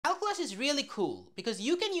calculus is really cool because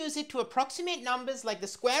you can use it to approximate numbers like the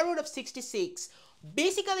square root of 66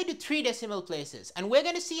 basically to 3 decimal places. And we're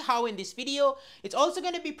going to see how in this video. It's also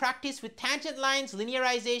going to be practiced with tangent lines,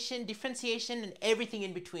 linearization, differentiation, and everything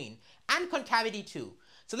in between, and concavity too.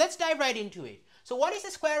 So let's dive right into it. So what is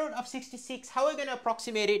the square root of 66? How are we going to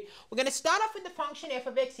approximate it? We're going to start off with the function f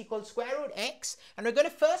of x equals square root x, and we're going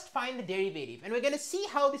to first find the derivative, and we're going to see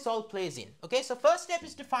how this all plays in. Okay, so first step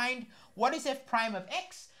is to find what is f prime of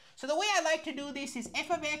x. So the way I like to do this is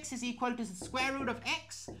f of x is equal to the square root of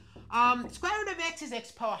x. Square root of x is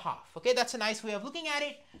x power half. Okay, that's a nice way of looking at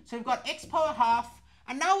it. So we've got x power half,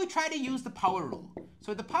 and now we try to use the power rule.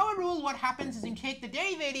 So with the power rule, what happens is you take the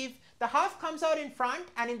derivative, the half comes out in front,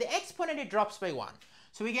 and in the exponent it drops by 1.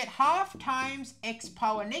 So we get half times x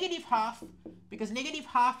power negative half, because negative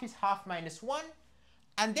half is half minus 1.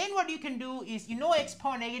 And then what you can do is, you know x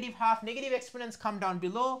power negative half, negative exponents come down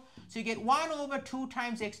below. So you get 1 over 2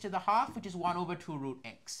 times x to the half, which is 1 over 2 root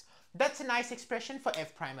x. That's a nice expression for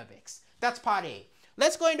f prime of x. That's part A.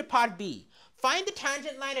 Let's go into part B. Find the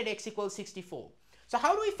tangent line at x equals 64. So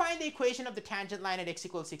how do we find the equation of the tangent line at x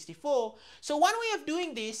equals 64? So one way of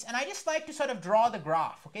doing this, and I just like to sort of draw the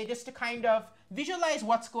graph, okay, just to kind of visualize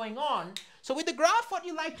what's going on. So with the graph, what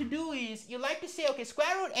you like to do is you like to say, okay,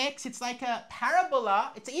 square root x, it's like a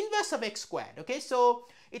parabola. It's the inverse of x squared, okay? So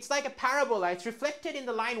it's like a parabola. It's reflected in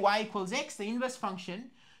the line y equals x, the inverse function.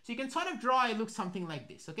 So you can sort of draw, it looks something like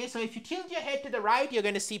this, okay? So if you tilt your head to the right, you're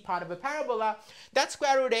going to see part of a parabola. That's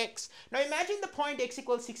square root x. Now imagine the point x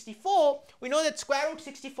equals 64. We know that square root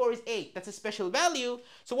 64 is 8. That's a special value.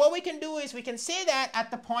 So what we can do is we can say that at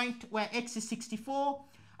the point where x is 64,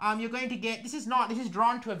 you're going to get, this is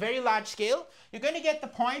drawn to a very large scale. You're going to get the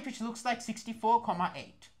point which looks like 64,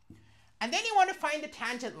 8. And then you want to find the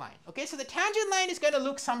tangent line, okay? So the tangent line is going to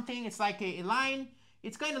look something, it's like a line.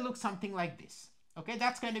 It's going to look something like this. Okay,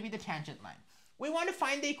 that's going to be the tangent line. We want to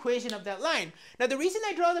find the equation of that line. Now, the reason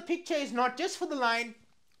I draw the picture is not just for the line,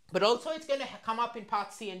 but also it's going to come up in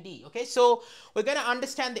part C and D. Okay, so we're going to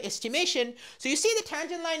understand the estimation. So you see the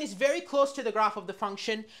tangent line is very close to the graph of the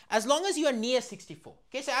function as long as you are near 64.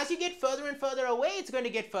 Okay, so as you get further and further away, it's going to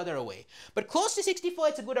get further away. But close to 64,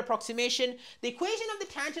 it's a good approximation. The equation of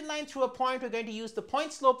the tangent line through a point, we're going to use the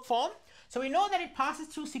point slope form. So we know that it passes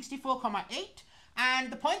through 64, 8.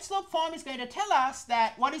 And the point slope form is going to tell us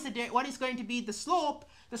that what is going to be the slope.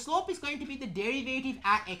 The slope is going to be the derivative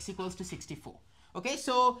at x equals to 64. Okay,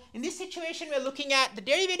 so in this situation, we're looking at the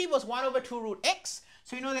derivative was 1 over 2 root x.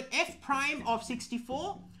 So we know that f prime of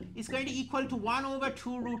 64 is going to equal to 1 over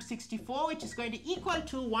 2 root 64, which is going to equal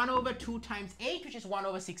to 1 over 2 times 8, which is 1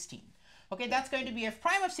 over 16. Okay, that's going to be f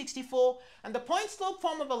prime of 64. And the point slope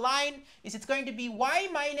form of a line is it's going to be y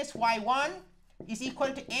minus y1 is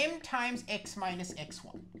equal to m times x minus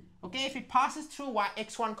x1. Okay, if it passes through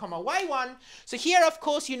x1 comma y1. So here, of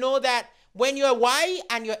course, you know that when your y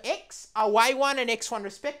and your x are y1 and x1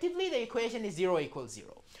 respectively, the equation is 0 equals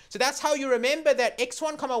 0. So that's how you remember that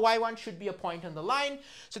x1 comma y1 should be a point on the line.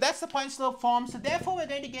 So that's the point slope form. So therefore, we're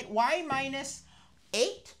going to get y minus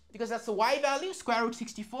 8, because that's the y value, square root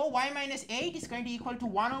 64. Y minus 8 is going to equal to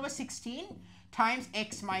 1 over 16 times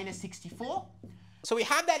x minus 64. So we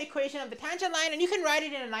have that equation of the tangent line, and you can write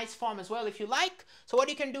it in a nice form as well if you like. So what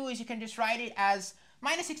you can do is you can just write it as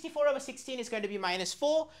minus 64 over 16 is going to be minus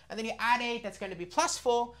 4, and then you add 8, that's going to be plus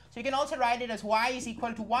 4. So you can also write it as y is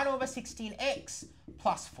equal to 1 over 16x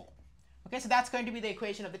plus 4. Okay, so that's going to be the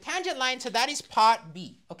equation of the tangent line. So that is part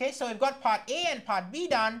B. Okay, so we've got part A and part B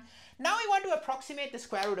done. Now we want to approximate the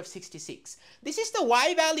square root of 66. This is the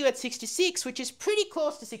y value at 66, which is pretty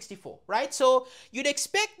close to 64, right? So you'd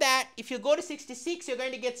expect that if you go to 66, you're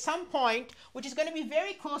going to get some point which is going to be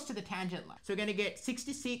very close to the tangent line. So we're going to get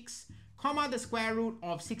 66, comma the square root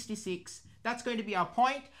of 66. That's going to be our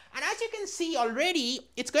point. And as you can see already,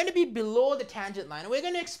 it's going to be below the tangent line. And we're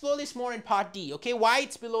going to explore this more in part D, okay? Why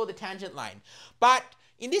it's below the tangent line. But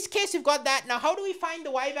in this case, we've got that. Now, how do we find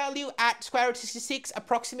the y value at square root 66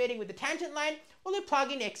 approximating with the tangent line? Well, we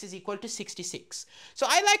plug in x is equal to 66. So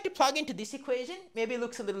I like to plug into this equation. Maybe it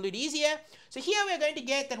looks a little bit easier. So here we're going to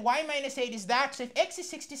get that y minus 8 is that. So if x is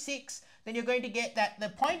 66, then you're going to get that the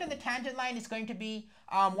point on the tangent line is going to be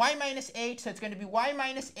y minus 8. So it's going to be y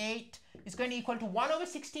minus 8 is going to equal to 1 over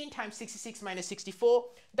 16 times 66 minus 64.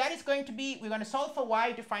 That is going to be, we're going to solve for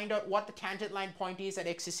y to find out what the tangent line point is at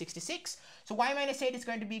x is 66. So y minus 8 is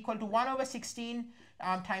going to be equal to 1 over 16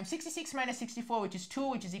 times 66 minus 64, which is 2,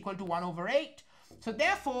 which is equal to 1 over 8. So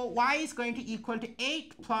therefore, y is going to equal to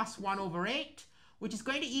 8 plus 1 over 8, which is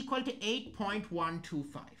going to equal to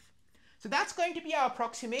 8.125. So that's going to be our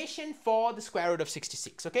approximation for the square root of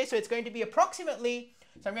 66. Okay, so it's going to be approximately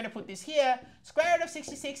So I'm going to put this here. Square root of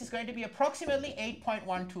 66 is going to be approximately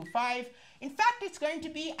 8.125. In fact, it's going to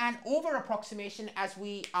be an over approximation, as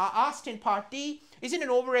we are asked in part D. Is it an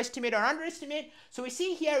overestimate or underestimate? So we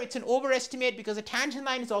see here it's an overestimate because the tangent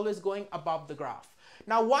line is always going above the graph.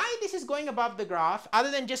 Now, why this is going above the graph,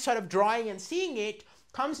 other than just sort of drawing and seeing it,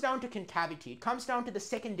 comes down to concavity. It comes down to the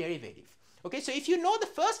second derivative. Okay, so if you know the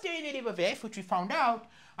first derivative of f, which we found out,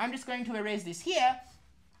 I'm just going to erase this here.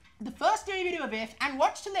 The first derivative of f, and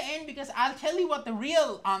watch till the end because I'll tell you what the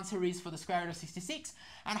real answer is for the square root of 66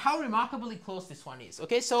 and how remarkably close this one is.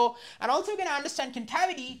 Okay, so, and also we're going to understand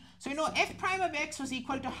concavity. So you know f prime of x was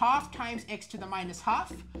equal to half times x to the minus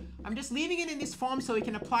half. I'm just leaving it in this form so we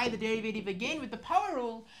can apply the derivative again with the power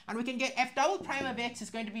rule, and we can get f double prime of x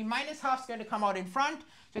is going to be minus half is going to come out in front.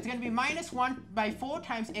 So it's going to be minus 1 by 4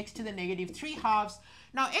 times x to the negative 3 halves.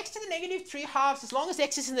 Now x to the negative 3 halves, as long as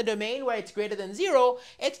x is in the domain where it's greater than 0,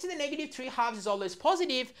 x to the negative 3 halves is always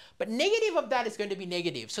positive, but negative of that is going to be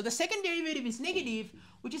negative. So the second derivative is negative,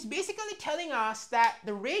 which is basically telling us that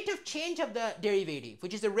the rate of change of the derivative,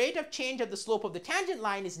 which is the rate of change of the slope of the tangent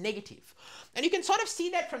line, is negative. And you can sort of see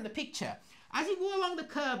that from the picture. As you go along the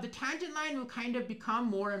curve, the tangent line will kind of become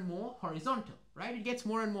more and more horizontal, right? It gets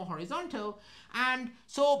more and more horizontal. And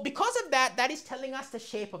so because of that, that is telling us the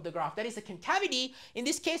shape of the graph. That is the concavity. In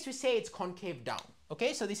this case, we say it's concave down.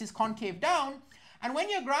 Okay, so this is concave down. And when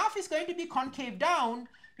your graph is going to be concave down,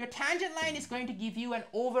 your tangent line is going to give you an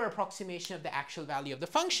over approximation of the actual value of the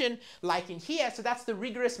function, like in here. So that's the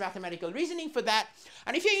rigorous mathematical reasoning for that.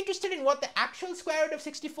 And if you're interested in what the actual square root of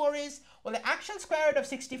 64 is, well, the actual square root of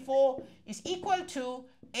 64 is equal to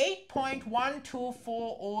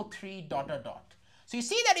 8.12403 ... So you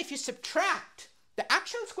see that if you subtract the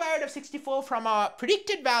actual square root of 64 from our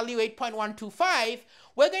predicted value, 8.125,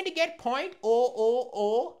 we're going to get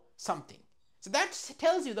 0.000 something. So that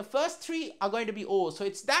tells you the first three are going to be O's. So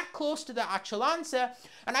it's that close to the actual answer.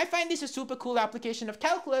 And I find this a super cool application of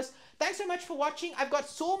calculus. Thanks so much for watching. I've got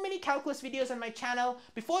so many calculus videos on my channel.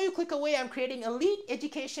 Before you click away, I'm creating elite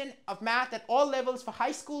education of math at all levels for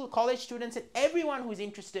high school, college students, and everyone who's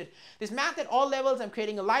interested. There's math at all levels. I'm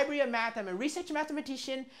creating a library of math. I'm a research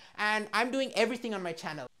mathematician, and I'm doing everything on my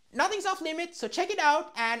channel. Nothing's off limits, so check it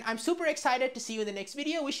out. And I'm super excited to see you in the next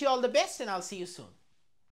video. Wish you all the best, and I'll see you soon.